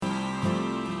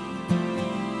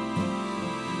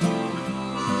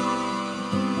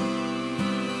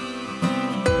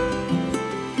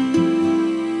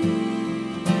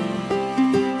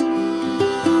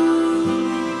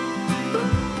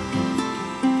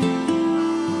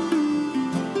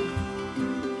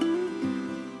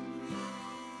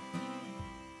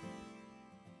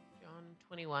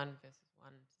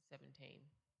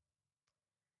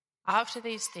After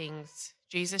these things,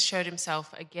 Jesus showed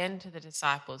himself again to the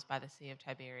disciples by the Sea of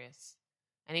Tiberias.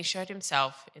 And he showed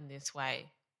himself in this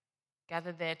way.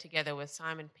 Gathered there together were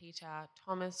Simon Peter,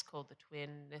 Thomas called the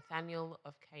twin, Nathanael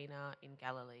of Cana in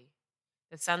Galilee,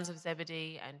 the sons of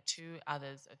Zebedee, and two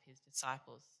others of his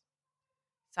disciples.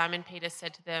 Simon Peter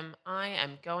said to them, "I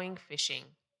am going fishing."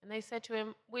 And they said to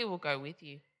him, "We will go with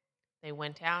you." They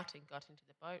went out and got into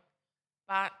the boat,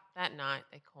 but that night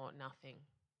they caught nothing.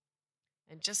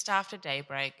 And just after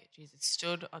daybreak, Jesus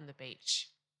stood on the beach.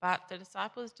 But the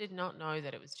disciples did not know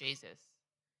that it was Jesus.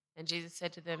 And Jesus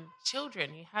said to them,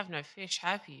 "Children, you have no fish,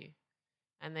 have you?"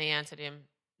 And they answered him,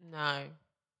 "No."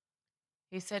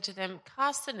 He said to them,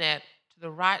 "Cast the net to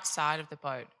the right side of the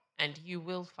boat, and you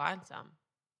will find some."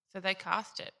 So they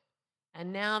cast it.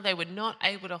 And now they were not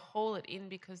able to haul it in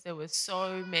because there were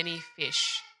so many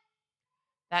fish.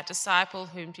 That disciple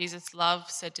whom Jesus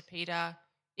loved said to Peter,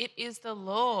 "It is the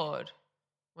Lord."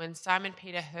 When Simon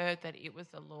Peter heard that it was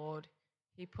the Lord,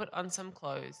 he put on some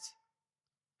clothes,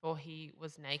 for he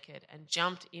was naked, and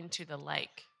jumped into the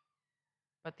lake.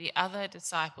 But the other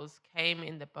disciples came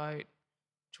in the boat,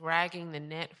 dragging the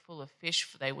net full of fish,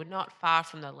 for they were not far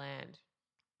from the land,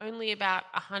 only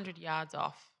about 100 yards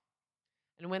off.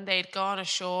 And when they had gone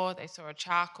ashore, they saw a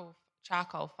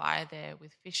charcoal fire there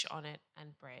with fish on it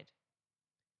and bread.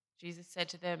 Jesus said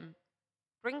to them,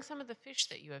 "Bring some of the fish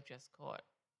that you have just caught."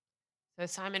 So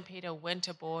Simon Peter went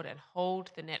aboard and hauled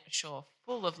the net ashore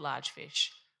full of large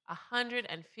fish,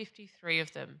 153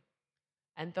 of them.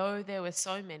 And though there were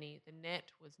so many, the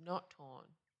net was not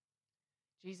torn.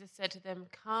 Jesus said to them,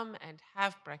 "Come and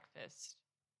have breakfast."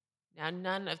 Now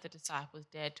none of the disciples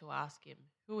dared to ask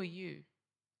him, "Who are you?"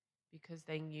 because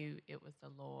they knew it was the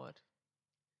Lord.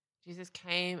 Jesus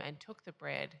came and took the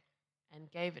bread and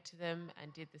gave it to them,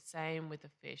 and did the same with the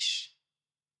fish.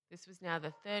 This was now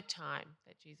the third time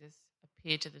that Jesus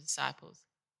appeared to the disciples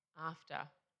after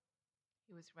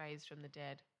he was raised from the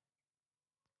dead.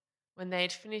 When they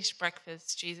had finished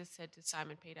breakfast, Jesus said to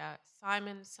Simon Peter,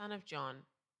 "Simon, son of John,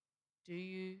 do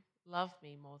you love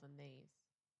me more than these?"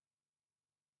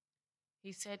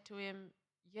 He said to him,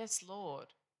 "Yes,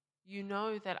 Lord, you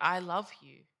know that I love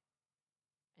you."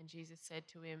 And Jesus said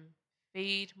to him,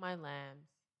 "Feed my lambs."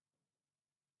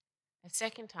 A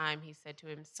second time he said to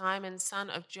him, "Simon,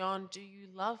 son of John, do you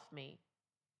love me?"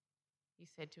 He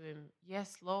said to him,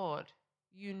 "Yes, Lord,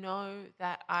 you know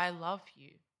that I love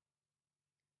you."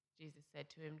 Jesus said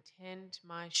to him, "Tend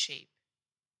my sheep."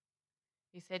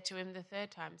 He said to him the third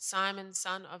time, "Simon,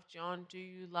 son of John, do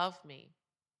you love me?"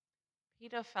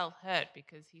 Peter felt hurt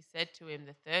because he said to him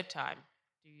the third time,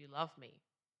 "Do you love me?"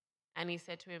 And he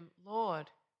said to him, "Lord,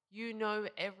 you know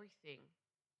everything.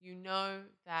 You know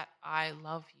that I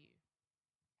love you."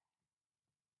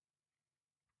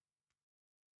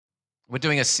 We're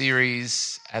doing a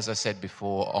series, as I said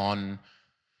before, on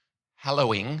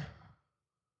hallowing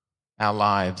our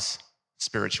lives,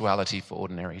 spirituality for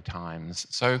ordinary times.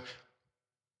 So,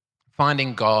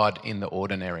 finding God in the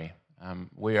ordinary.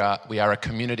 We are a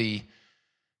community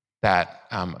that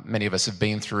many of us have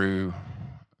been through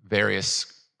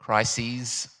various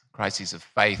crises of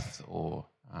faith, or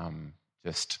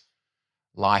just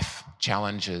life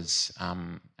challenges.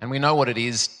 And we know what it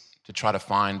is to try to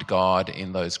find God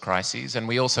in those crises. And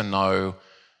we also know,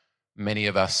 many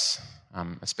of us,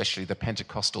 especially the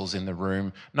Pentecostals in the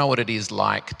room, know what it is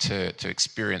like to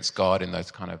experience God in those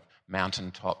kind of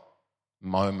mountaintop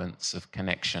moments of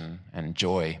connection and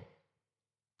joy.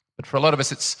 But for a lot of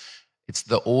us, it's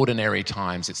the ordinary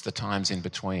times, it's the times in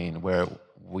between where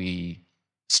we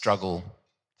struggle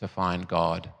to find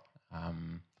God.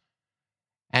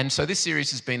 And so this series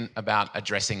has been about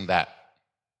addressing that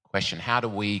question. How do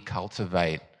we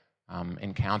cultivate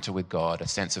encounter with God, a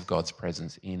sense of God's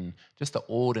presence in just the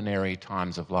ordinary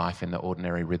times of life, in the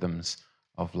ordinary rhythms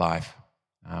of life?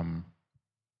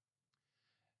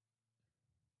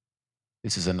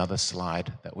 This is another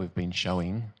slide that we've been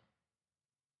showing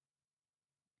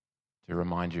to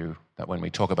remind you that when we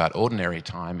talk about ordinary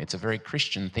time, it's a very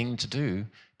Christian thing to do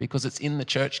because it's in the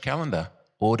church calendar,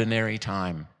 ordinary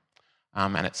time.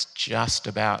 And we're just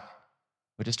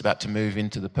about to move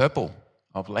into the purple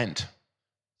of Lent.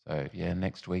 So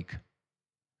next week,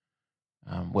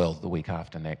 the week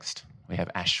after next, we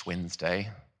have Ash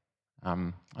Wednesday.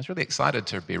 I was really excited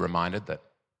to be reminded that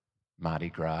Mardi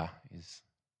Gras is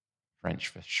French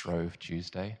for Shrove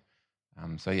Tuesday.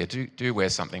 Do wear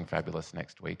something fabulous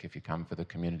next week if you come for the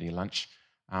community lunch.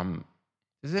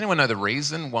 Does anyone know the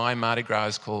reason why Mardi Gras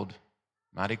is called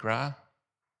Mardi Gras?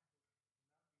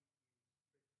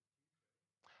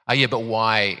 But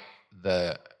why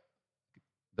the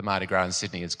Mardi Gras in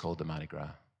Sydney is called the Mardi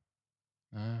Gras?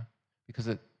 Because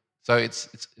So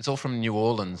it's all from New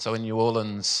Orleans. So in New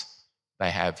Orleans,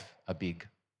 they have a big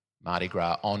Mardi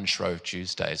Gras on Shrove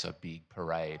Tuesday, so a big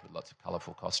parade with lots of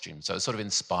colourful costumes. So it's sort of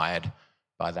inspired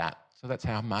by that. So that's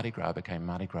how Mardi Gras became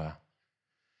Mardi Gras.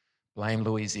 Blame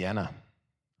Louisiana.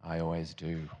 I always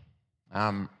do.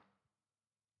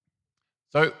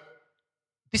 So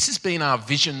this has been our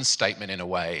vision statement in a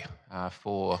way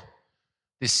for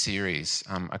this series.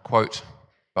 A quote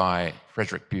by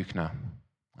Frederick Buechner.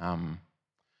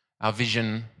 Our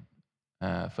vision,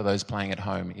 for those playing at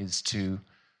home, is to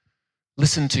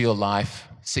listen to your life,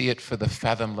 see it for the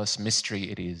fathomless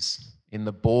mystery it is, in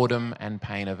the boredom and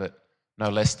pain of it, no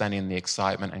less than in the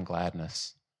excitement and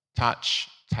gladness. Touch,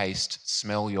 taste,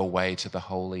 smell your way to the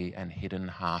holy and hidden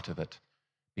heart of it,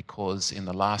 because in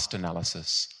the last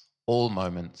analysis, all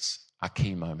moments are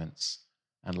key moments,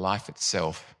 and life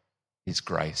itself is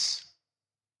grace.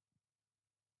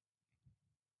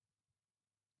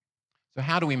 So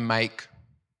how do we make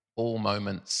all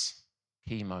moments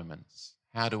key moments?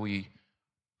 How do we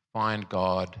find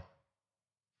God,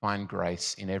 find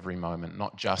grace in every moment,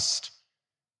 not just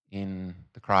in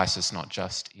the crisis, not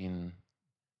just in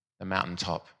the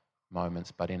mountaintop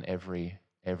moments, but in every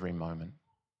moment?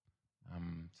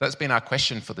 So that's been our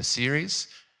question for the series.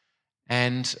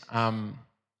 And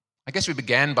I guess we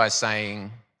began by saying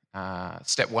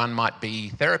step one might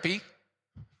be therapy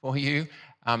for you.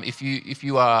 If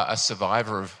you are a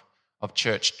survivor of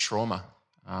church trauma,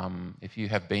 if you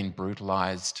have been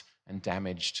brutalized and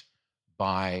damaged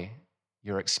by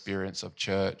your experience of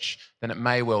church, then it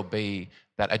may well be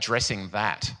that addressing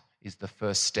that is the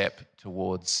first step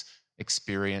towards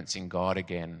experiencing God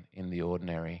again in the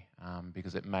ordinary,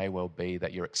 because it may well be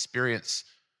that your experience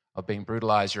of being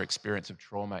brutalized, your experience of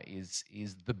trauma is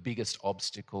the biggest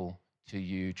obstacle to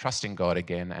you trusting God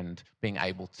again and being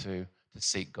able to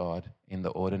seek God in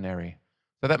the ordinary.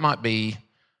 So that might be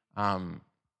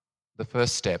the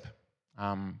first step.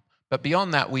 But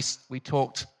beyond that, we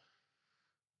talked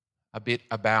a bit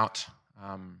about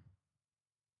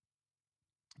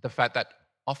the fact that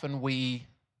often we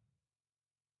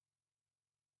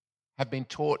have been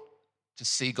taught to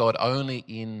see God only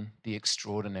in the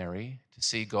extraordinary, to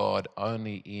see God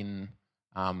only in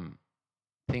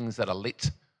things that are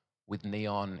lit with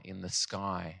neon in the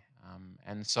sky.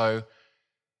 And so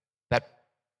that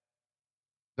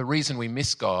the reason we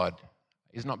miss God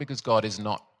is not because God is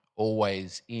not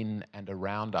always in and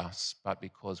around us, but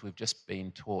because we've just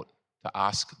been taught to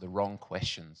ask the wrong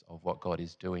questions of what God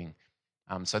is doing.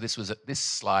 So this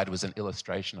slide was an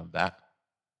illustration of that.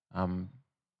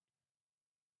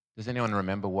 Does anyone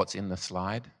remember what's in the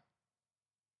slide?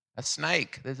 A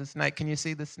snake. There's a snake. Can you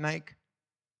see the snake?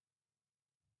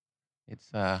 It's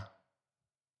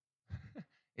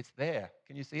it's there.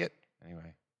 Can you see it?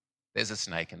 Anyway, there's a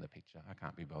snake in the picture. I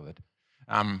can't be bothered.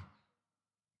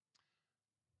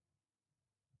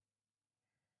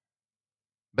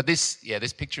 But this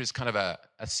picture is kind of a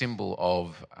symbol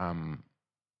of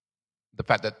the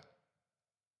fact that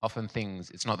often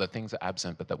it's not that things are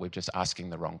absent, but that we're just asking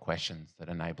the wrong questions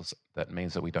that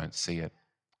means that we don't see it.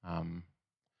 And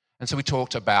so we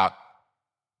talked about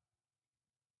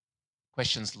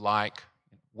questions like,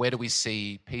 where do we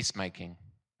see peacemaking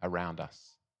around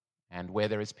us? And where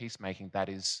there is peacemaking, that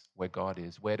is where God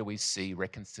is. Where do we see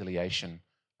reconciliation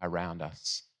around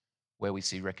us? Where we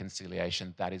see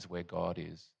reconciliation, that is where God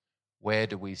is. Where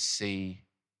do we see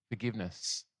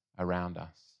forgiveness around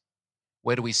us?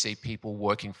 Where do we see people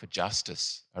working for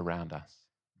justice around us?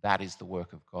 That is the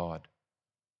work of God.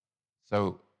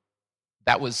 So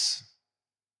that was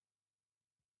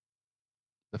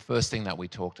the first thing that we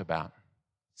talked about,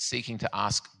 seeking to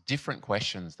ask different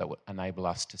questions that would enable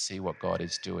us to see what God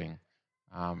is doing,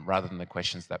 rather than the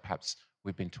questions that perhaps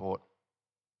we've been taught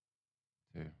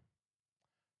to.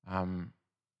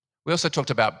 We also talked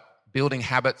about building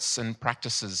habits and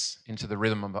practices into the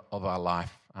rhythm of our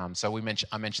life. So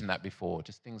I mentioned that before,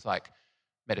 just things like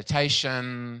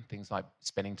meditation, things like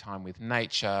spending time with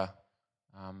nature,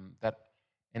 that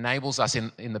enables us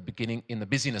in the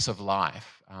busyness of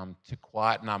life, to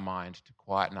quieten our mind, to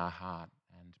quieten our heart,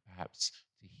 and perhaps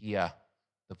to hear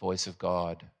the voice of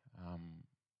God,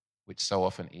 which so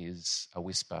often is a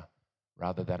whisper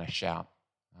rather than a shout.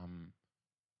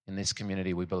 In this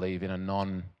community, we believe in a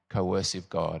non-coercive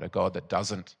God, a God that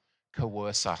doesn't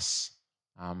coerce us.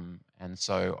 And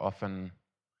so often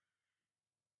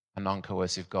a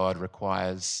non-coercive God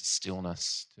requires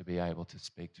stillness to be able to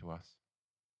speak to us.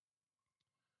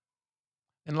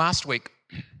 And last week,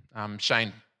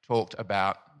 Shane talked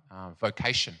about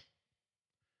vocation.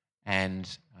 And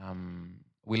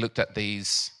we looked at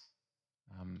these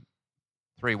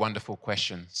 3 wonderful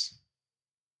questions.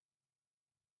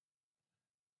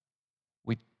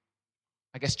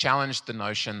 I guess, challenged the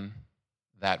notion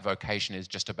that vocation is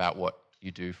just about what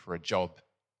you do for a job.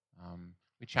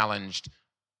 We challenged,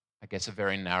 I guess, a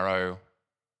very narrow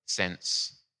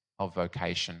sense of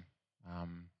vocation,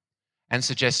 and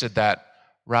suggested that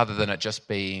rather than it just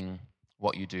being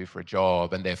what you do for a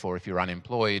job, and therefore if you're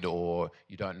unemployed or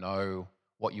you don't know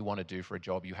what you want to do for a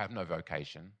job, you have no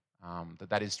vocation,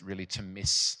 that is really to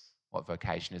miss what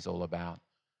vocation is all about.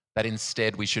 That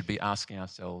instead we should be asking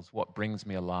ourselves, what brings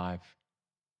me alive?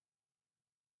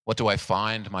 What do I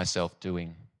find myself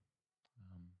doing?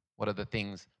 What are the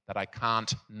things that I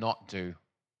can't not do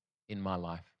in my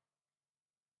life?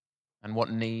 And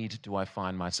what need do I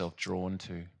find myself drawn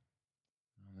to?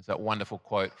 There's that wonderful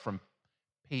quote from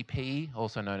PP,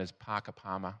 also known as Parker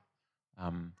Palmer.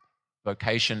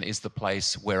 Vocation is the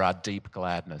place where our deep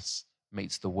gladness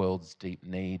meets the world's deep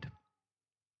need.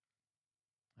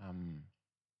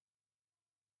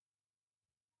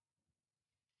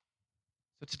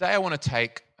 So today I want to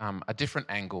take a different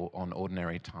angle on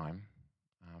ordinary time,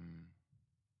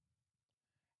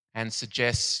 and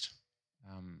suggest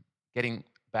getting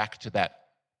back to that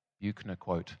Buchner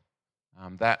quote,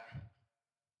 that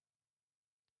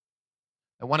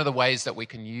one of the ways that we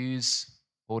can use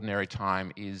ordinary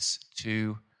time is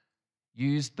to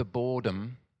use the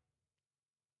boredom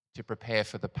to prepare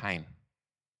for the pain.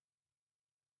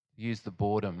 Use the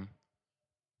boredom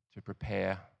to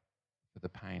prepare for the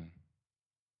pain.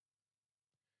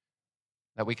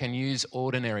 That we can use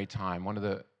ordinary time. One of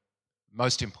the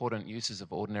most important uses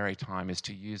of ordinary time is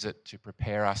to use it to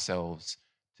prepare ourselves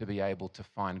to be able to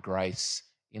find grace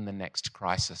in the next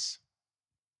crisis.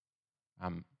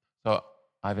 So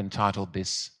I've entitled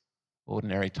this,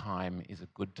 Ordinary Time is a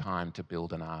Good Time to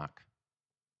Build an Ark.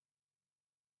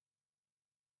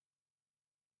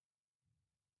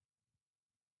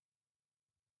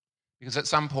 Because at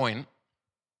some point,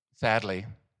 sadly,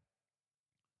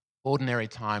 ordinary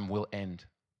time will end.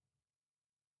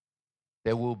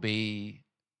 There will be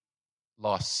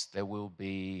loss. There will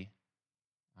be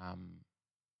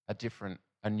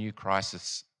a new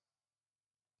crisis.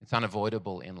 It's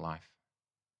unavoidable in life.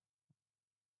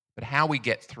 But how we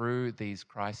get through these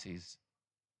crises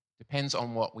depends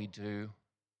on what we do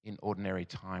in ordinary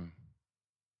time.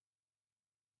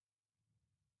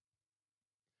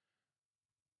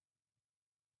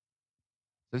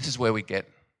 This is where we get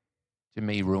to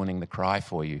me ruining the cry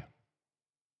for you.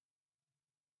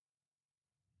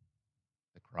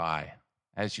 The cry.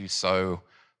 As you sow,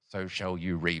 so shall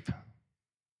you reap.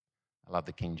 I love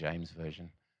the King James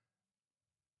Version.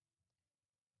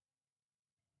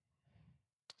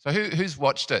 So who's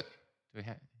watched it?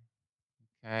 Okay,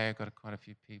 I've got quite a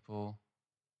few people.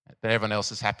 But everyone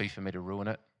else is happy for me to ruin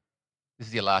it. This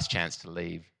is your last chance to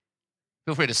leave.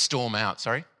 Feel free to storm out.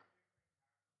 Sorry?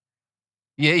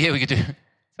 Yeah, we could do.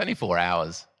 It's only 4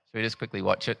 hours. Should we just quickly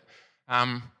watch it?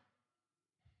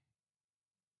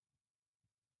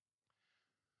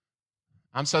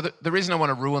 So the reason I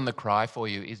want to ruin the cry for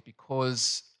you is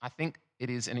because I think it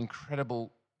is an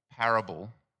incredible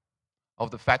parable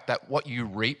of the fact that what you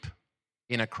reap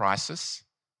in a crisis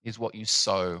is what you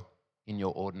sow in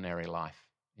your ordinary life,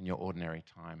 in your ordinary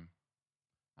time.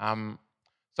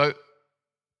 So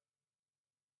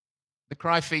the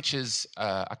cry features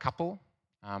a couple,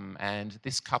 and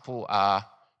this couple are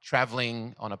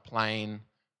travelling on a plane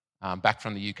back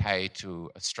from the UK to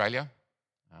Australia.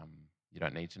 You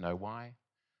don't need to know why.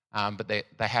 But they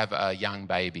have a young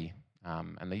baby,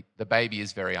 and the baby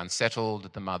is very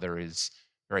unsettled. The mother is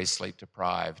very sleep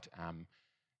deprived.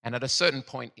 And at a certain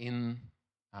point in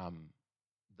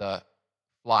the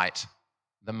flight,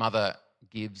 the mother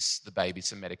gives the baby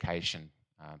some medication.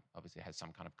 Obviously, it has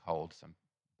some kind of cold, some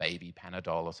baby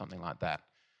Panadol or something like that.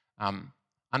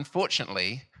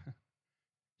 Unfortunately,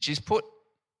 she's put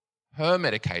her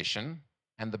medication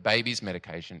and the baby's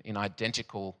medication in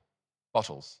identical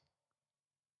bottles,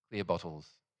 clear bottles.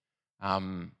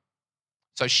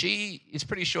 So she is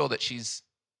pretty sure that she's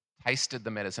tasted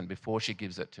the medicine before she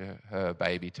gives it to her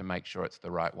baby to make sure it's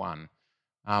the right one.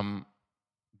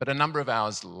 But a number of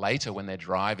hours later, when they're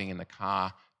driving in the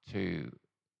car to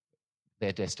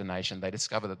their destination, they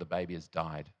discover that the baby has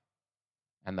died.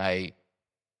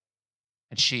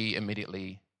 And she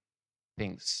immediately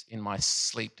thinks, in my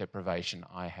sleep deprivation,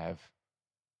 I have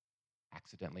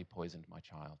accidentally poisoned my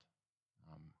child.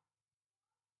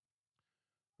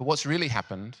 But what's really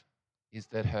happened is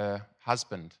that her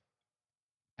husband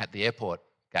at the airport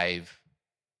gave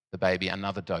the baby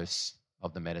another dose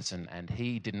of the medicine, and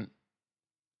he didn't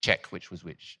check which was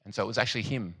which. And so it was actually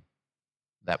him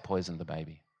that poisoned the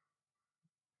baby.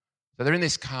 So they're in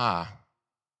this car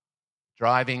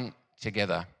driving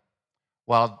together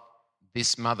while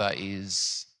this mother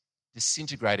is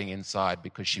disintegrating inside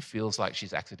because she feels like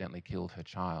she's accidentally killed her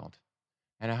child.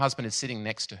 And her husband is sitting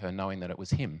next to her knowing that it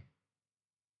was him,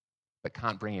 but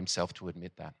can't bring himself to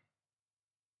admit that.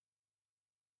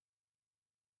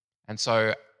 And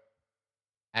so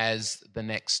as the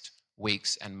next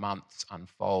weeks and months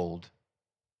unfold,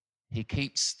 he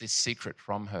keeps this secret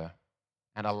from her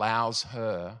and allows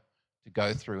her to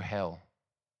go through hell,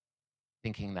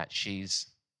 thinking that she's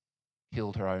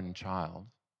killed her own child,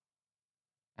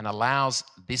 and allows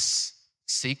this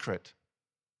secret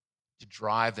to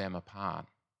drive them apart.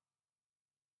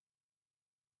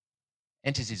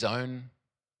 Enters his own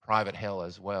private hell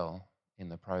as well in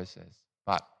the process,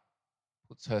 but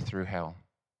puts her through hell.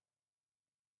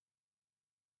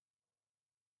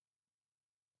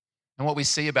 And what we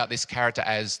see about this character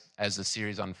as the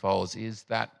series unfolds is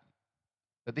that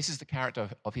this is the character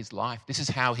of his life. This is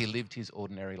how he lived his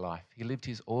ordinary life. He lived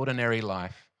his ordinary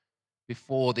life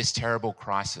before this terrible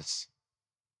crisis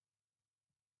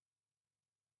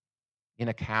in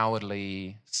a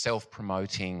cowardly,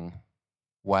 self-promoting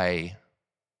way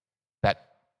that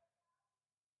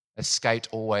escaped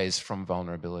always from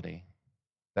vulnerability,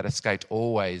 that escaped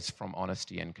always from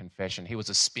honesty and confession. He was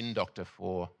a spin doctor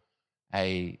for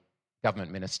a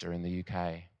government minister in the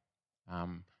UK.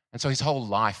 And so his whole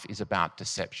life is about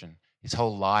deception. His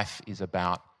whole life is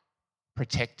about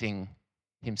protecting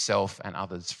himself and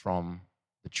others from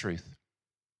the truth.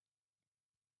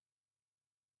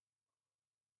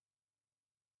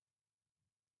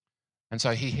 And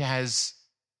so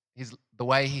the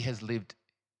way he has lived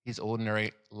his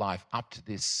ordinary life up to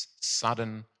this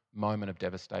sudden moment of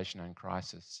devastation and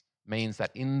crisis means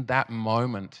that in that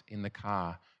moment in the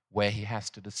car where he has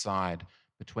to decide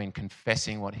between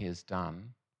confessing what he has done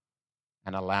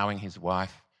and allowing his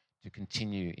wife to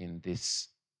continue in this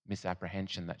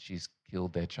misapprehension that she's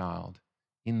killed their child,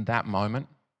 in that moment,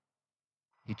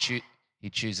 he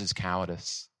chooses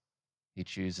cowardice. He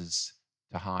chooses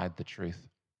to hide the truth.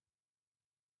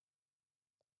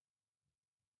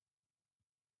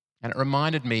 And it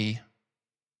reminded me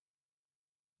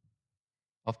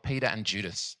of Peter and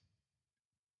Judas.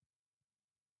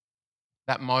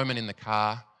 That moment in the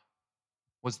car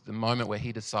was the moment where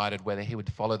he decided whether he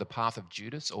would follow the path of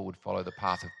Judas or would follow the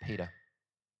path of Peter.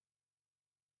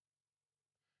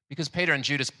 Because Peter and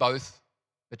Judas both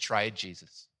betrayed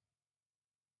Jesus.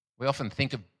 We often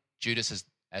think of Judas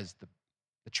as the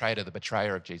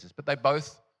betrayer of Jesus, but they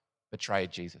both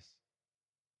betrayed Jesus.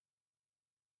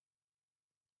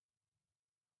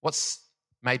 What's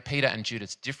made Peter and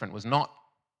Judas different was not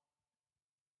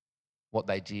what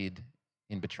they did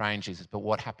in betraying Jesus, but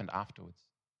what happened afterwards.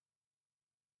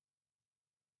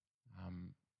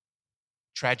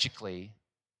 Tragically,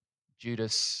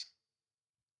 Judas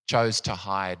chose to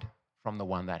hide from the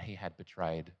one that he had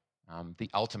betrayed. The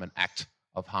ultimate act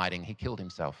of hiding, he killed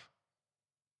himself.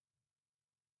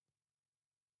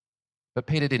 But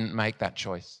Peter didn't make that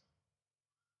choice.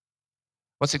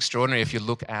 What's extraordinary if you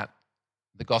look at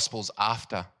the Gospels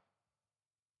after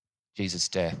Jesus'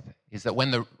 death is that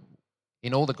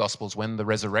in all the Gospels, when the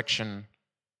resurrection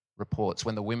reports,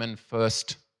 when the women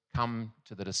first come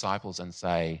to the disciples and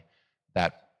say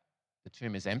that the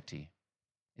tomb is empty,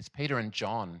 it's Peter and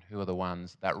John who are the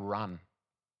ones that run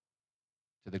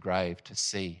to the grave to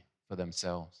see for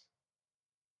themselves.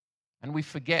 And we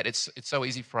forget, it's so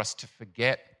easy for us to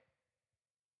forget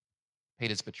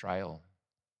Peter's betrayal,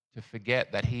 to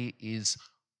forget that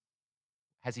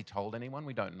has he told anyone?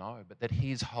 We don't know, but that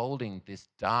he's holding this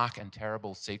dark and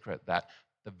terrible secret that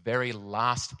the very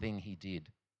last thing he did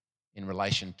in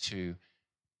relation to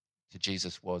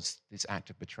Jesus was this act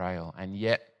of betrayal, and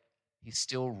yet he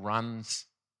still runs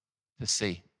to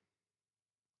see.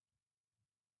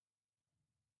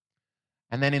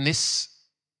 And then in this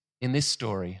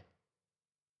story,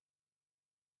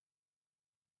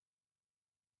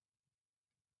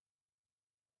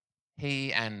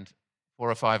 he and 4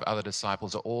 or 5 other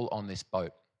disciples are all on this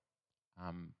boat.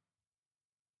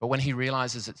 But when he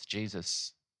realizes it's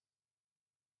Jesus,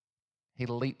 he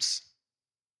leaps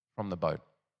from the boat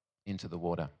into the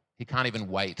water. He can't even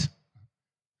wait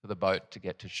for the boat to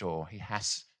get to shore. He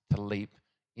has to leap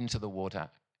into the water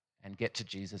and get to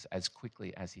Jesus as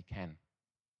quickly as he can,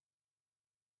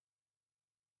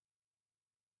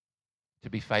 to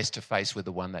be face to face with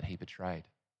the one that he betrayed.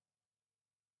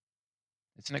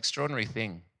 It's an extraordinary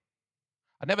thing.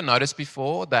 I'd never noticed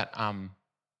before that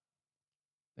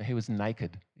he was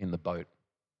naked in the boat.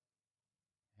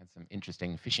 Had some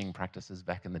interesting fishing practices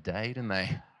back in the day, didn't they?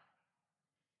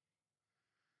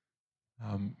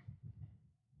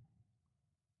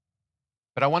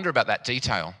 But I wonder about that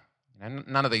detail. And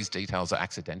none of these details are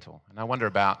accidental. And I wonder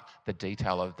about the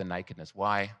detail of the nakedness.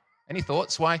 Why? Any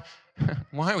thoughts? Why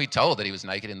are we told that he was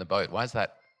naked in the boat? Why is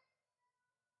that?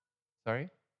 Sorry?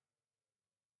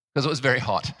 Because it was very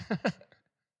hot.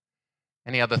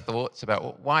 Any other thoughts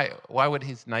about why would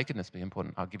his nakedness be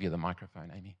important? I'll give you the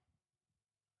microphone, Amy.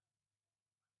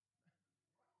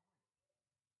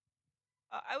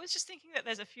 I was just thinking that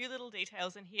there's a few little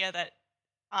details in here that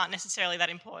aren't necessarily that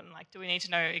important. Like, do we need to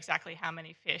know exactly how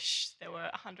many fish? There were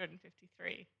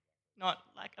 153, not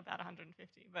like about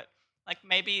 150, but like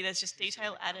maybe there's just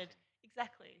detail added.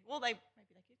 Exactly. Well, maybe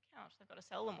they could count. They've got to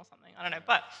sell them or something. I don't know.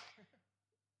 But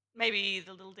maybe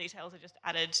the little details are just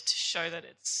added to show that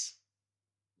it's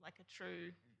like this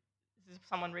is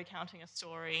someone recounting a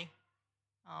story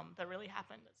that really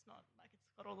happened. It's not like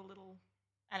it's got all the little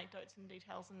anecdotes and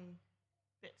details and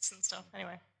bits and stuff.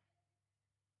 Anyway.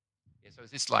 Yeah, so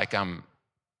is this like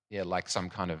like some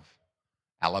kind of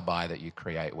alibi that you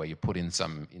create where you put in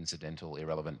some incidental,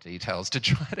 irrelevant details to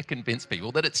try to convince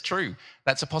people that it's true?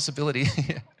 That's a possibility.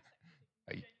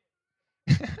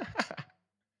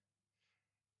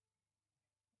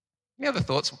 Any other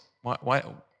thoughts? Why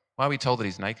are we told that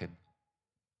he's naked?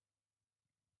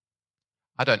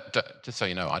 I don't. Just so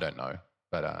you know, I don't know.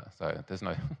 But so there's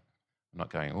no. I'm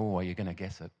not going. Oh, are you going to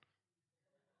guess it?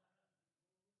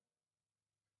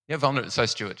 Yeah, so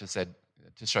Stuart just said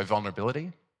to show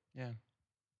vulnerability. Yeah.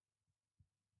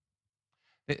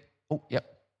 Yep.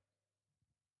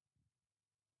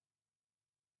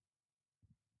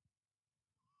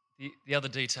 The other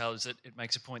detail is that it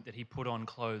makes a point that he put on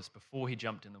clothes before he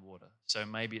jumped in the water. So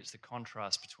maybe it's the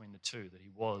contrast between the two, that he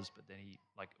was, but then he,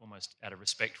 like, almost out of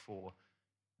respect for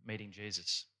meeting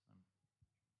Jesus.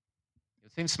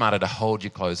 It seems smarter to hold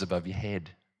your clothes above your head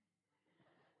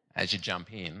as you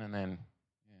jump in, and then,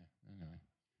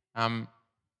 anyway.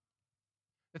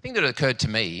 The thing that occurred to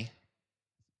me,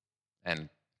 and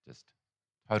just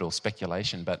total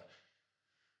speculation, but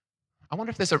I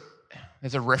wonder if there's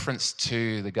a reference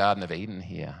to the Garden of Eden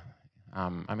here.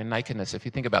 Nakedness, if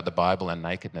you think about the Bible and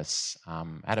nakedness,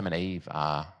 Adam and Eve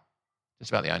are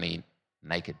just about the only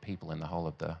naked people in the whole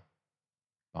of the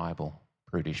Bible,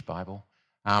 prudish Bible.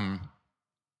 In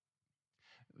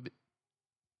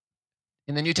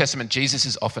the New Testament, Jesus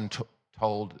is often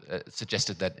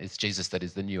suggested that it's Jesus that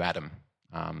is the new Adam,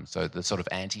 so the sort of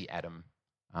anti-Adam,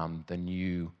 the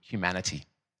new humanity.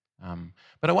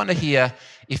 But I wonder here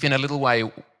if in a little way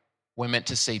we're meant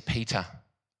to see Peter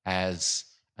as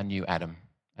a new Adam,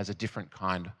 as a different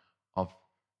kind of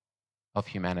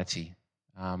humanity.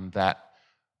 That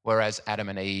whereas Adam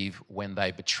and Eve, when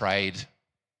they betrayed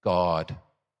God,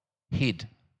 hid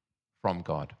from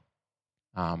God,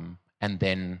 and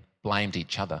then blamed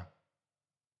each other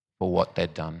for what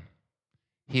they'd done.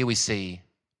 Here we see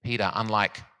Peter,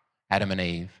 unlike Adam and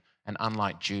Eve, and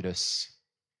unlike Judas,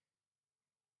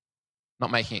 not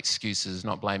making excuses,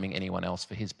 not blaming anyone else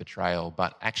for his betrayal,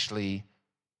 but actually,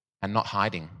 and not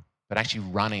hiding, but actually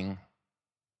running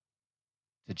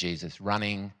to Jesus,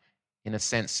 running in a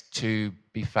sense to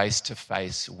be face to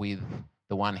face with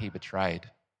the one he betrayed.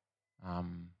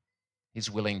 He's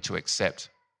willing to accept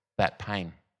that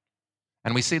pain.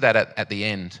 And we see that at the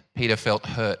end. Peter felt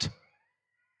hurt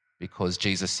because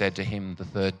Jesus said to him the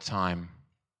third time,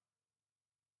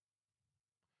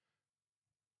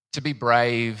 to be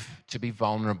brave, to be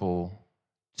vulnerable,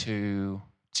 to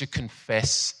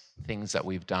confess things that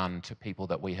we've done to people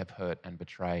that we have hurt and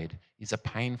betrayed is a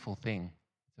painful thing.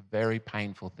 It's a very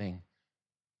painful thing.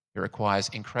 It requires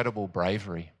incredible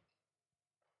bravery.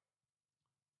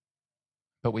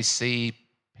 But we see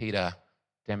Peter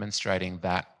demonstrating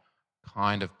that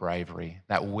kind of bravery,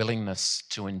 that willingness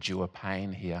to endure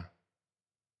pain here,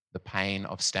 the pain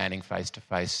of standing face to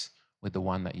face with the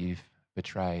one that you've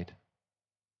betrayed.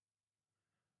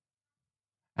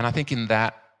 And I think in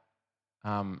that,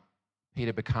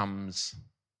 Peter becomes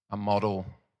a model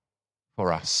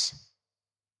for us.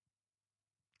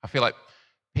 I feel like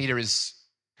Peter is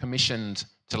commissioned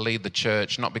to lead the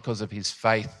church, not because of his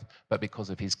faith, but because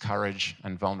of his courage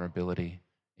and vulnerability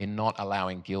in not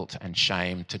allowing guilt and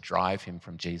shame to drive him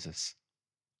from Jesus,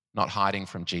 not hiding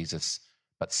from Jesus,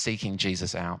 but seeking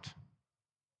Jesus out.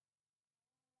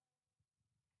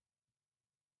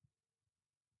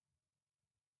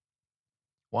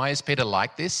 Why is Peter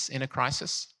like this in a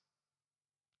crisis?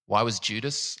 Why was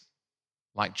Judas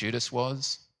like Judas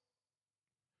was?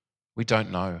 We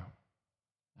don't know.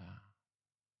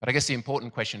 But I guess the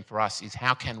important question for us is,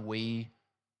 how can we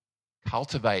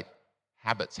cultivate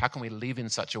habits? How can we live in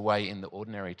such a way in the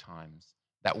ordinary times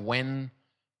that when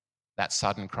that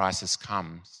sudden crisis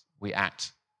comes, we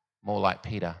act more like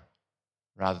Peter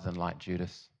rather than like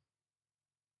Judas?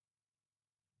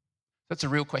 That's a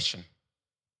real question.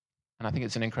 And I think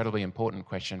it's an incredibly important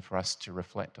question for us to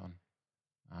reflect on.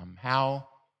 How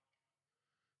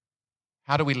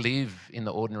do we live in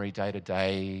the ordinary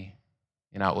day-to-day,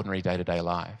 in our ordinary day-to-day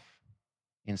life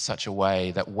in such a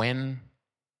way that when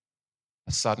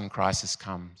a sudden crisis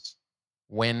comes,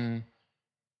 when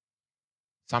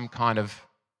some kind of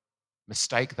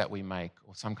mistake that we make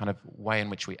or some kind of way in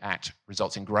which we act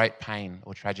results in great pain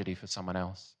or tragedy for someone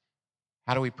else,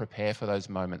 how do we prepare for those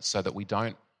moments so that we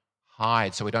don't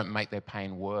hide, so we don't make their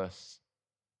pain worse,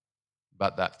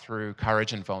 but that through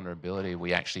courage and vulnerability,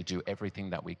 we actually do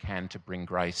everything that we can to bring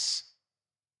grace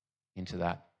into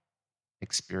that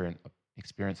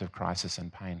experience of crisis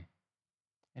and pain?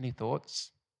 Any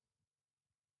thoughts?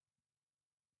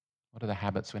 What are the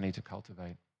habits we need to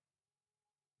cultivate?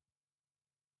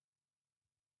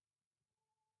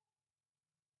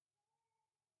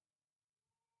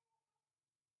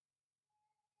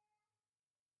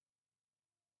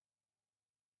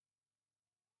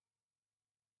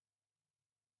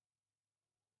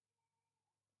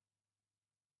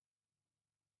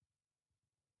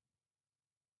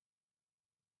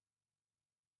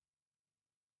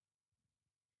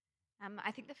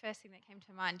 I think the first thing that came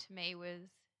to mind to me was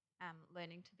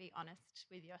learning to be honest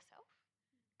with yourself,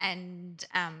 and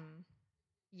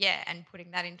and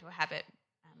putting that into a habit.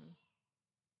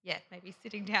 Maybe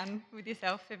sitting down with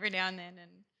yourself every now and then,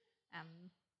 and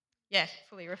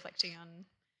fully reflecting on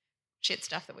shit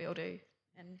stuff that we all do,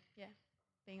 and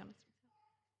being honest with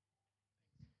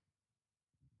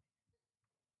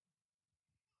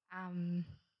yourself.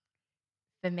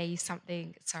 For me,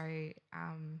 something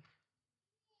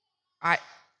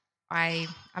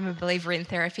I'm a believer in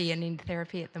therapy, and in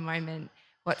therapy at the moment,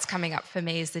 what's coming up for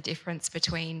me is the difference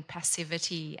between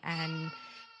passivity and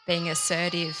being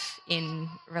assertive in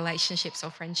relationships or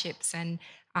friendships. And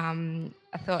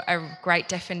I thought a great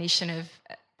definition of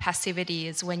passivity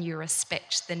is when you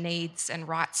respect the needs and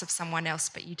rights of someone else,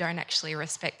 but you don't actually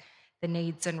respect the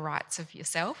needs and rights of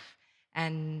yourself.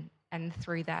 And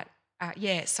through that,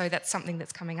 so that's something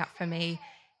that's coming up for me.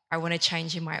 I want to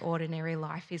change in my ordinary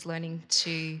life, is learning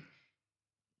to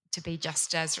be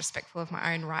just as respectful of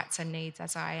my own rights and needs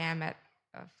as I am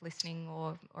of listening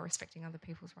or respecting other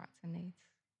people's rights and needs.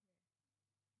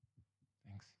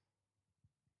 Thanks.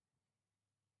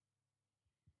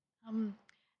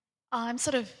 I'm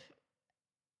sort of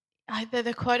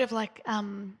the quote of like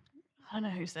I don't know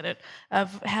who said it,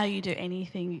 of how you do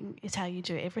anything is how you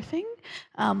do everything.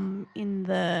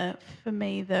 For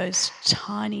me, those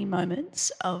tiny moments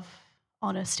of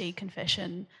honesty,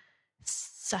 confession,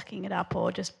 sucking it up,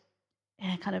 or just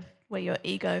kind of where your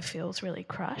ego feels really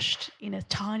crushed in a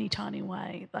tiny, tiny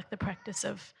way, like the practice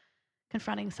of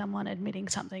confronting someone, admitting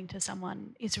something to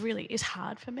someone is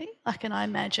hard for me. Like, and I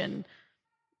imagine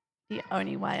the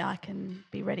only way I can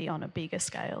be ready on a bigger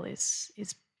scale is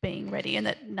being ready, and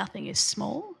that nothing is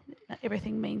small.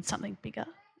 Everything means something bigger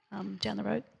down the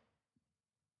road.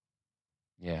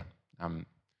 Yeah.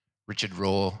 Richard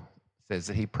Rohr says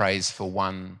that he prays for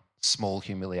one small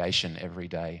humiliation every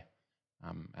day.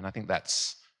 And I think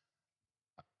that's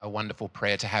a wonderful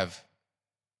prayer to have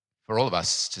for all of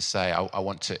us, to say, I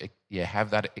want to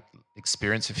have that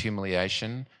experience of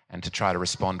humiliation and to try to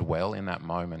respond well in that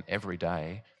moment every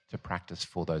day, to practice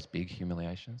for those big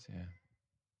humiliations. Yeah.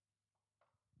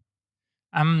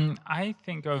 I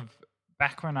think of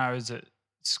back when I was at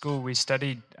school, we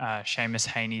studied Seamus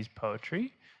Heaney's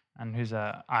poetry, and who's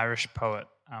an Irish poet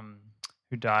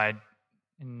who died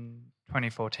in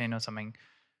 2014 or something,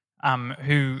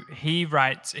 who he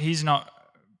writes, he's not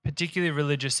particularly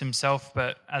religious himself,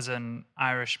 but as an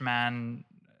Irish man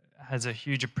has a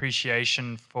huge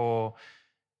appreciation for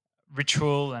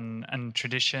ritual and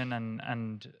tradition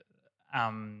and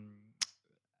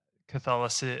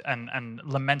Catholicism, and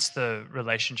laments the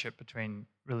relationship between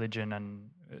religion and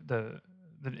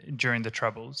during the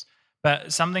Troubles.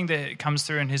 But something that comes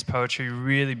through in his poetry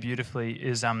really beautifully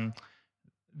is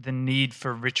the need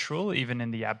for ritual, even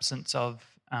in the absence of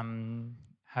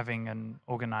having an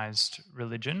organized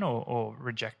religion, or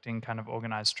rejecting kind of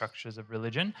organized structures of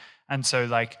religion. And so,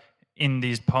 like, in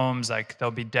these poems, like,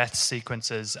 there'll be death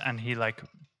sequences, and he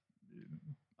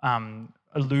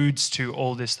alludes to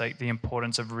all this, like the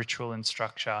importance of ritual and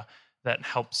structure that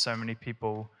helps so many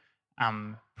people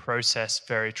process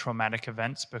very traumatic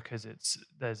events, because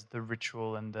there's the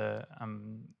ritual and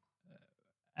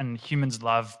and humans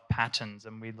love patterns,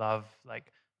 and we love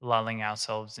like lulling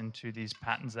ourselves into these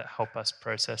patterns that help us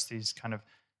process these kind of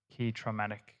key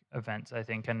traumatic events, I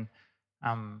think. And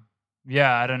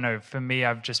I don't know, for me,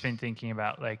 I've just been thinking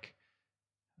about, like,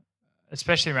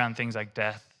 especially around things like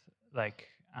death, like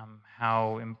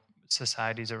how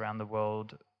societies around the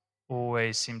world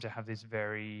always seem to have these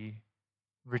very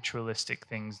ritualistic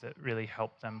things that really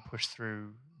help them push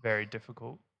through very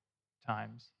difficult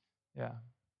times. Yeah.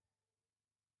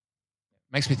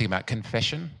 Makes me think about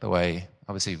confession, the way,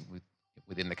 obviously,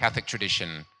 within the Catholic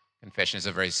tradition, confession is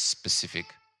a very specific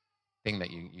thing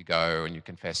that you go and you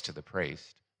confess to the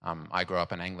priest. I grew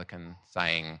up an Anglican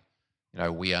saying,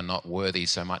 we are not worthy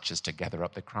so much as to gather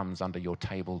up the crumbs under your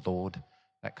table, Lord,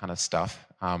 that kind of stuff.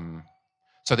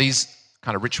 So these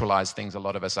kind of ritualized things, a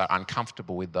lot of us are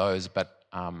uncomfortable with those, but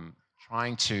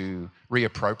trying to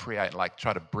reappropriate, like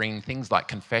try to bring things like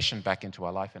confession back into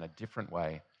our life in a different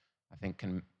way, I think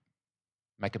can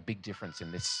make a big difference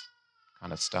in this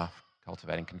kind of stuff,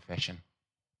 cultivating confession.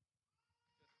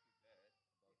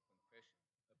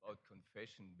 About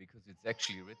confession, because it's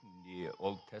actually written in the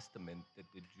Old Testament that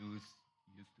the Jews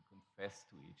used to confess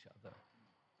to each other.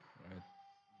 Right?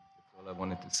 That's all I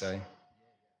wanted to say.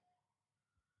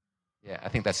 Yeah, I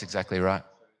think that's exactly right.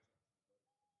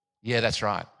 Yeah, that's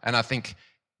right. And I think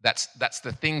that's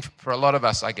the thing for a lot of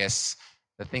us, I guess.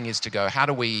 The thing is to go, how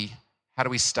do we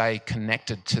stay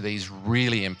connected to these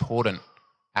really important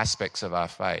aspects of our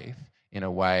faith in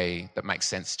a way that makes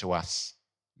sense to us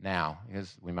now?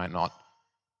 Because we might not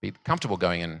be comfortable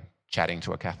going and chatting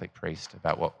to a Catholic priest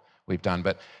about what we've done,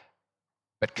 but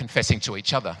confessing to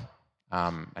each other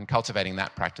and cultivating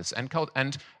that practice. And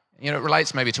it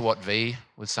relates maybe to what V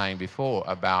was saying before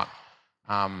about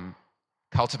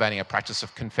cultivating a practice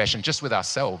of confession just with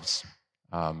ourselves,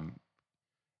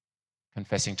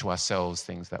 confessing to ourselves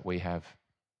things that we have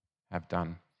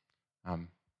done.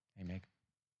 Hey, Meg.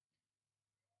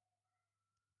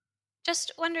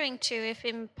 Just wondering too if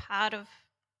in part of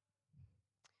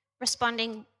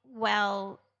responding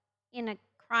well in a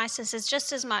crisis is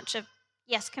just as much of,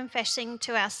 yes, confessing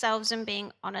to ourselves and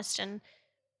being honest and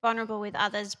vulnerable with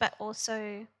others, but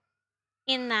also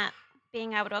in that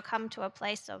being able to come to a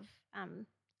place of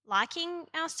liking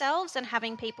ourselves and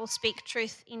having people speak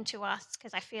truth into us,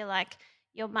 because I feel like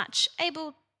you're much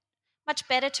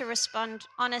better to respond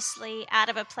honestly out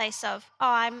of a place of,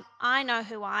 I know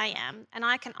who I am and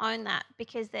I can own that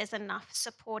because there's enough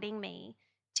supporting me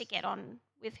to get on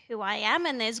with who I am,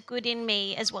 and there's good in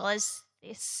me as well as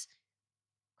this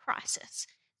crisis.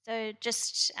 So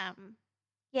just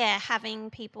having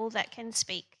people that can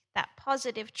speak that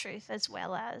positive truth as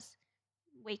well as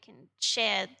we can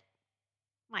share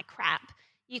my crap.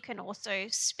 You can also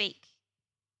speak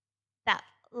that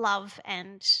love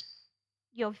and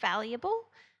you're valuable.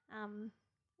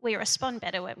 We respond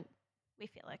better when we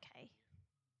feel okay.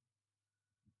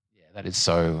 Yeah, that is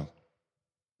so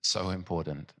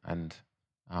important. And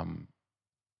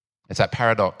it's that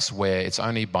paradox where it's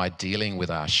only by dealing with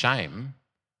our shame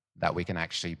that we can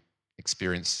actually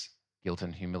experience guilt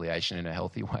and humiliation in a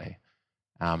healthy way.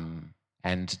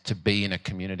 And to be in a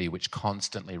community which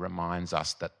constantly reminds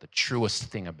us that the truest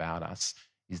thing about us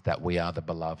is that we are the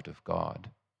beloved of God,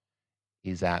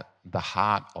 is at the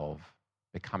heart of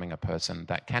becoming a person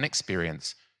that can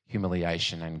experience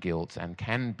humiliation and guilt and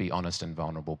can be honest and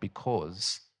vulnerable,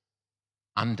 because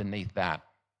underneath that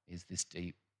is this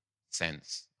deep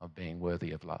sense of being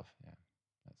worthy of love. Yeah,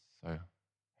 that's so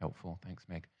helpful. Thanks,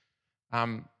 Meg.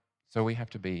 So we have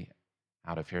to be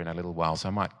out of here in a little while, so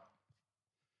I might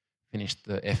finish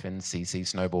the FNCC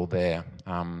snowball there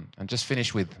and just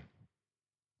finish with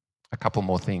a couple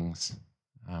more things.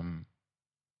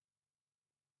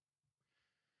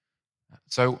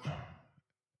 So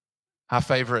our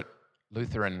favourite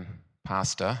Lutheran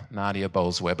pastor, Nadia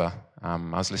Bolz-Weber, I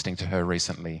was listening to her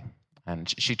recently,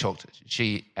 and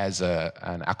she as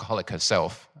an alcoholic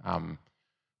herself,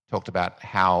 talked about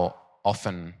how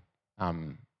often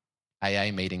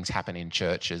AA meetings happen in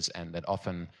churches, and that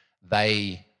often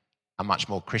they are much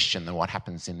more Christian than what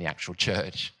happens in the actual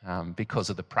church because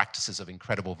of the practices of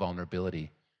incredible vulnerability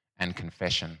and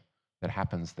confession that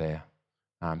happens there.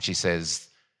 She says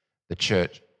the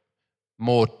church,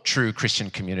 more true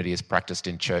Christian community is practiced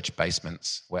in church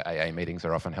basements, where AA meetings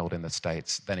are often held in the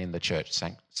States, than in the church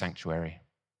sanctuary.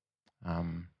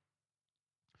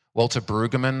 Walter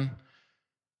Brueggemann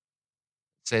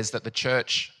says that the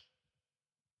church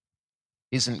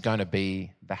isn't going to be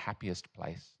the happiest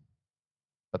place,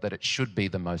 but that it should be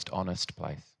the most honest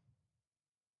place.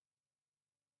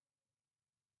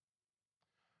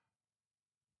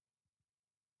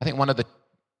 I think one of the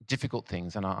difficult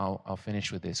things, and I'll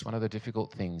finish with this, one of the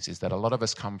difficult things is that a lot of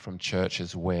us come from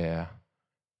churches where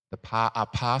our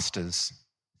pastors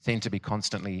seem to be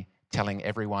constantly telling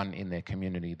everyone in their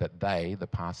community that they, the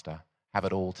pastor, have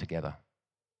it all together.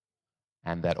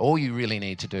 And that all you really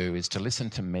need to do is to listen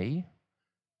to me,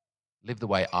 live the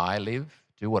way I live,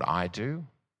 do what I do,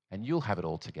 and you'll have it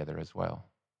all together as well.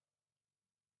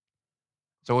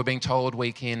 So we're being told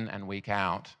week in and week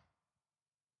out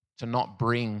to not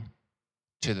bring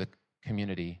to the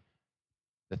community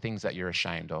the things that you're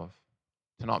ashamed of,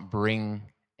 to not bring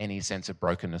any sense of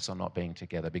brokenness or not being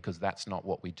together, because that's not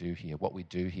what we do here. What we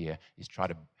do here is try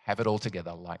to have it all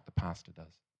together like the pastor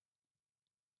does.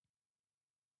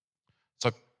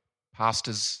 So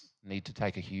pastors need to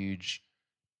take a huge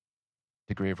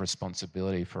degree of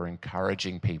responsibility for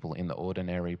encouraging people in the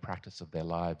ordinary practice of their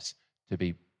lives to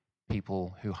be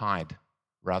people who hide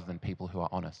rather than people who are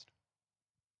honest.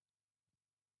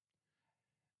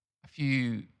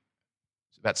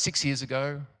 About 6 years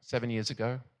ago, 7 years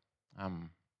ago,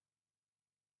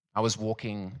 I was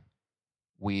walking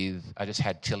I just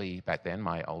had Tilly back then,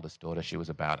 my oldest daughter. She was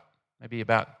maybe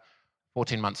about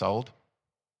 14 months old,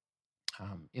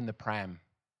 in the pram.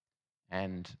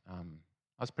 And I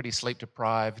was pretty sleep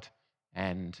deprived,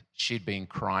 and she'd been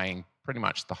crying pretty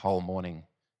much the whole morning.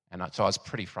 And so I was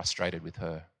pretty frustrated with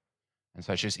her. And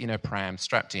so she was in her pram,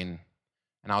 strapped in,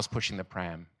 and I was pushing the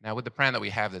pram. Now, with the pram that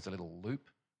we have, there's a little loop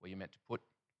where you're meant to put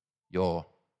your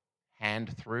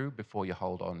hand through before you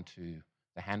hold on to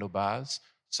the handlebars,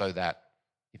 so that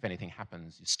if anything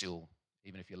happens, you still,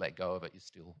 even if you let go of it, you're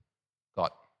still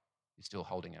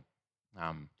holding it.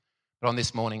 But on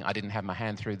this morning, I didn't have my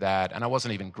hand through that, and I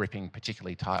wasn't even gripping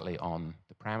particularly tightly on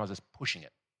the pram. I was just pushing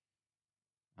it.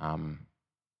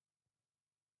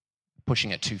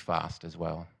 Pushing it too fast as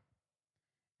well.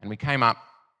 And we came up,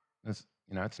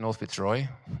 it's North Fitzroy,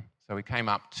 so we came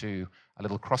up to a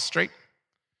little cross street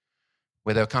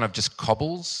where there were kind of just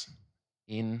cobbles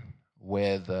in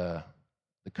where the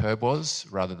curb was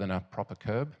rather than a proper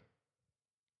curb.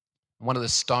 And one of the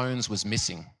stones was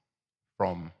missing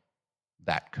from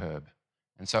that curb.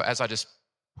 And so as I just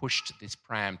pushed this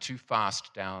pram too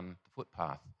fast down the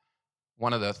footpath,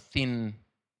 one of the thin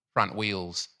front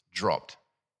wheels dropped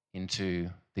into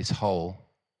this hole,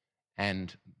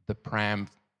 and the pram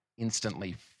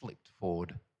instantly flipped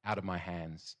forward out of my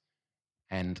hands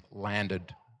and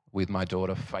landed with my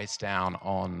daughter face down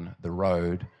on the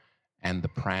road and the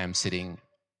pram sitting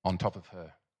on top of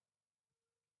her.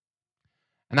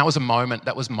 And that was a moment,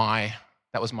 that was my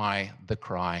the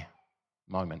cry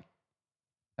moment.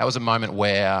 That was a moment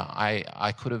where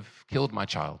I could have killed my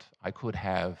child. I could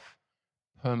have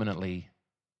permanently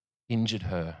injured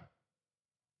her.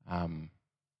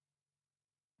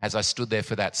 As I stood there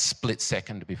for that split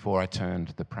second before I turned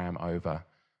the pram over,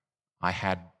 I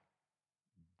had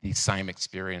the same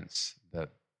experience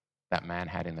that man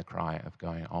had in the cry of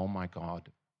going, oh my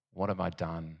God, what have I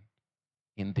done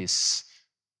in this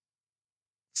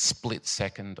split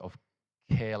second of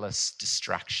careless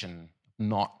distraction,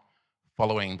 not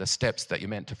following the steps that you're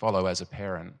meant to follow as a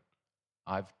parent?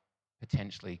 I've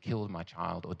potentially killed my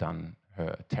child or done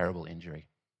her a terrible injury.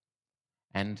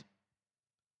 And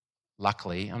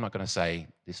luckily, I'm not going to say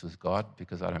this was God,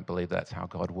 because I don't believe that's how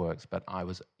God works, but I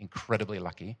was incredibly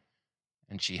lucky,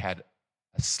 and she had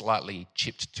a slightly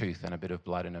chipped tooth and a bit of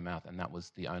blood in her mouth, and that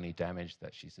was the only damage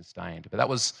that she sustained. But that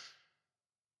was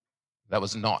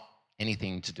not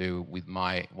anything to do with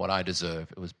what I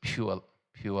deserve. It was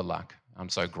pure luck. I'm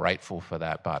so grateful for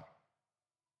that, but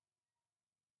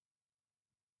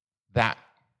that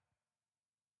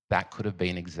could have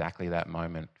been exactly that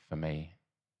moment for me.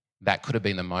 That could have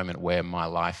been the moment where my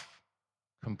life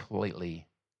completely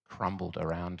crumbled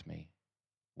around me,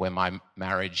 where my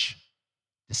marriage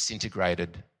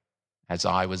disintegrated as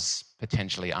I was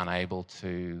potentially unable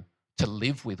to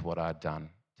live with what I'd done,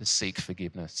 to seek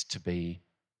forgiveness, to be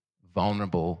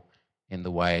vulnerable in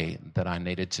the way that I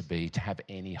needed to be, to have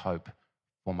any hope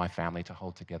for my family to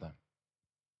hold together.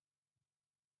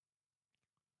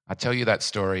 I tell you that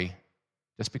story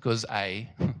just because A,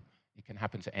 it can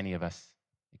happen to any of us.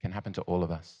 It can happen to all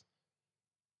of us.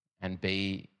 And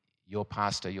B, your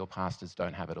pastors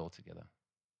don't have it all together.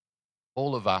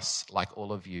 All of us, like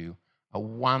all of you, are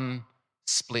one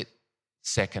split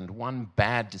second, one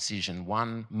bad decision,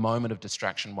 one moment of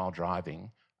distraction while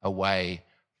driving away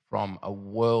from a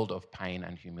world of pain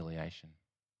and humiliation.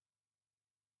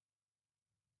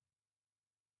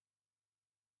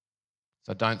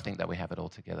 So don't think that we have it all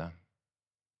together.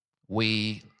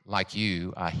 We, like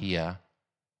you, are here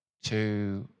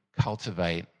to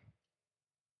cultivate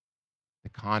the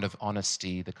kind of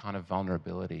honesty, the kind of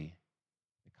vulnerability,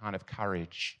 the kind of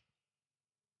courage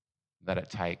that it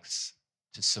takes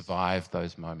to survive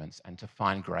those moments and to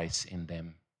find grace in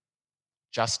them.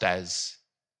 Just as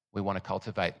we want to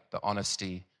cultivate the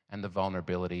honesty and the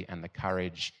vulnerability and the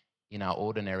courage in our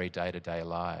ordinary day-to-day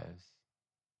lives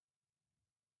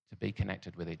to be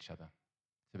connected with each other,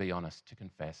 to be honest, to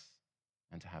confess,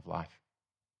 and to have life.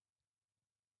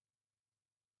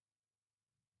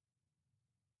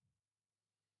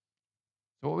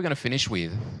 So what we're going to finish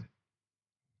with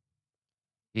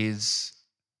is,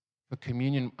 for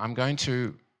communion, I'm going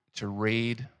to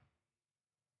read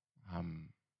a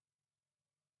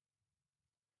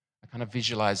kind of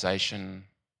visualization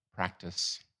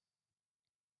practice,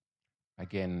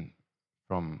 again,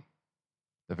 from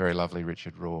the very lovely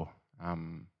Richard Rohr,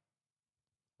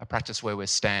 a practice where we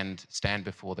stand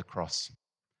before the cross.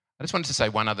 I just wanted to say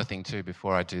one other thing too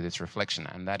before I do this reflection,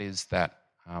 and that is that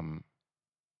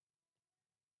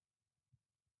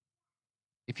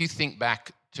if you think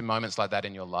back to moments like that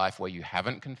in your life where you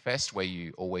haven't confessed, where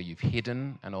you've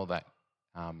hidden and all that,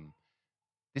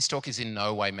 this talk is in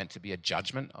no way meant to be a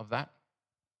judgment of that.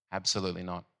 Absolutely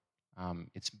not.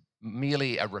 It's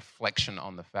merely a reflection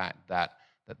on the fact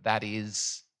that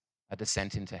is a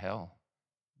descent into hell.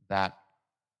 That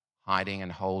hiding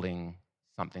and holding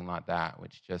something like that,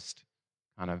 which just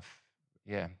kind of,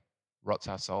 rots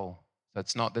our soul.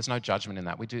 So there's no judgment in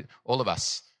that. All of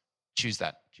us choose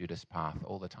that Judas path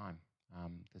all the time.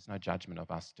 There's no judgment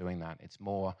of us doing that. It's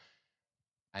more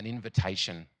an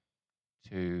invitation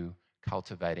to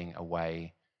cultivating a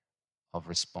way of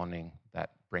responding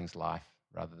that brings life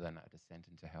rather than a descent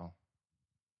into hell.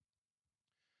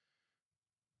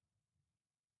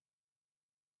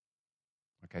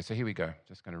 Okay, so here we go.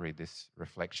 Just going to read this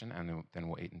reflection and then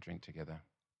we'll eat and drink together.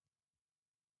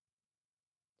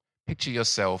 Picture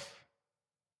yourself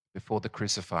before the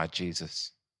crucified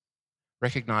Jesus.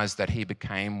 Recognize that he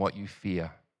became what you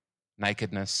fear: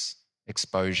 nakedness,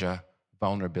 exposure,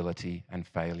 vulnerability, and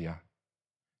failure.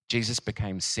 Jesus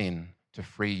became sin to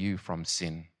free you from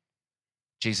sin.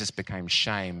 Jesus became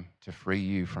shame to free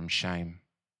you from shame.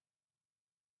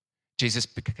 Jesus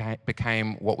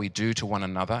became what we do to one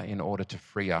another in order to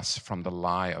free us from the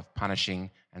lie of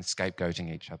punishing and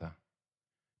scapegoating each other.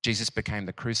 Jesus became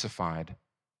the crucified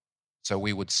so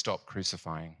we would stop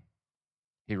crucifying.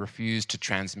 He refused to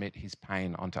transmit his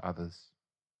pain onto others.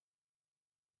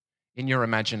 In your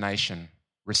imagination,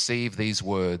 receive these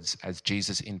words as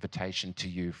Jesus' invitation to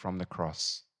you from the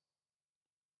cross.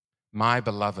 My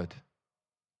beloved,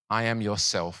 I am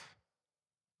yourself.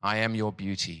 I am your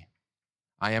beauty.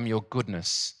 I am your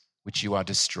goodness, which you are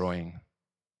destroying.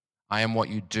 I am what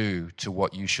you do to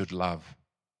what you should love.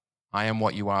 I am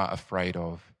what you are afraid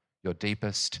of, your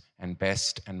deepest and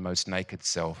best and most naked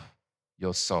self,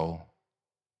 your soul.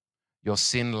 Your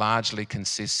sin largely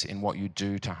consists in what you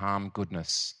do to harm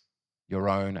goodness, your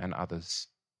own and others.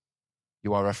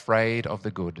 You are afraid of the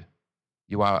good.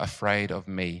 You are afraid of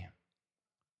me.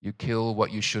 You kill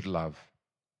what you should love.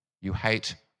 You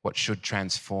hate what should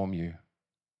transform you.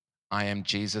 I am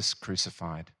Jesus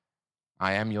crucified.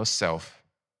 I am yourself,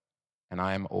 and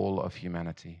I am all of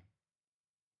humanity.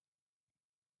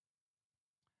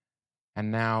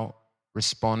 And now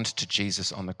respond to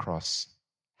Jesus on the cross,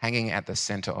 hanging at the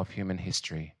center of human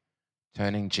history,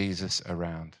 turning Jesus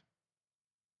around.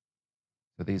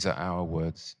 So these are our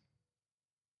words.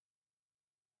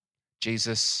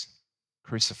 Jesus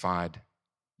crucified,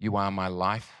 you are my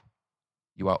life.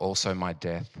 You are also my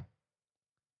death.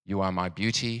 You are my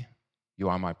beauty. You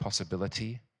are my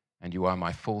possibility, and you are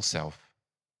my full self.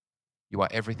 You are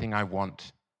everything I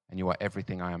want, and you are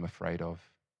everything I am afraid of.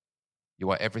 You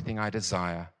are everything I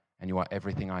desire, and you are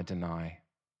everything I deny.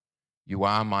 You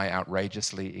are my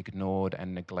outrageously ignored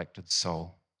and neglected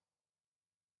soul.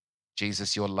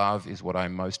 Jesus, your love is what I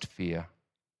most fear.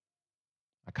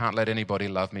 I can't let anybody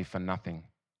love me for nothing.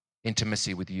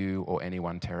 Intimacy with you or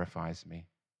anyone terrifies me.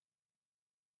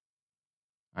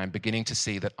 I am beginning to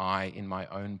see that I, in my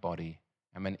own body,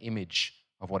 am an image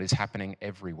of what is happening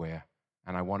everywhere,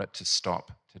 and I want it to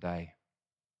stop today.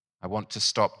 I want to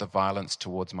stop the violence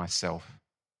towards myself,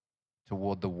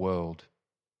 toward the world,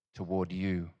 toward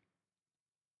you.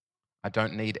 I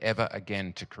don't need ever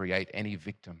again to create any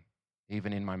victim,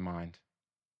 even in my mind.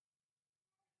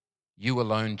 You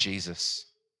alone, Jesus,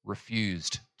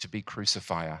 refused to be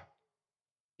crucifier,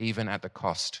 even at the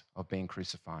cost of being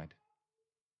crucified.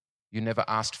 You never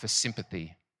asked for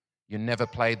sympathy. You never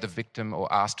played the victim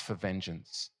or asked for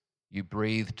vengeance. You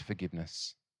breathed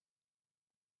forgiveness.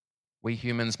 We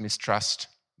humans mistrust,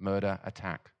 murder,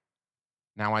 attack.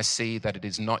 Now I see that it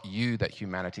is not you that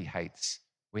humanity hates.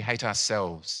 We hate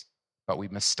ourselves, but we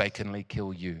mistakenly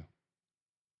kill you.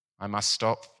 I must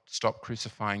stop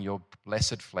crucifying your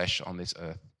blessed flesh on this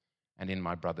earth and in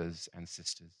my brothers and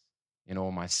sisters, in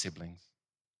all my siblings.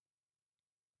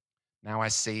 Now I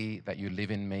see that you live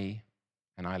in me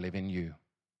and I live in you.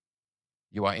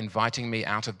 You are inviting me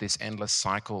out of this endless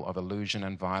cycle of illusion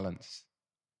and violence.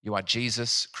 You are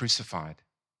Jesus crucified.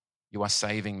 You are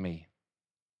saving me.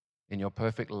 In your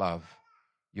perfect love,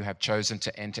 you have chosen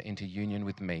to enter into union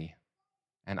with me.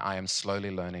 and I am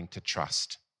slowly learning to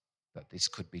trust that this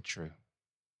could be true.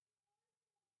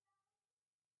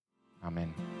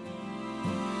 Amen.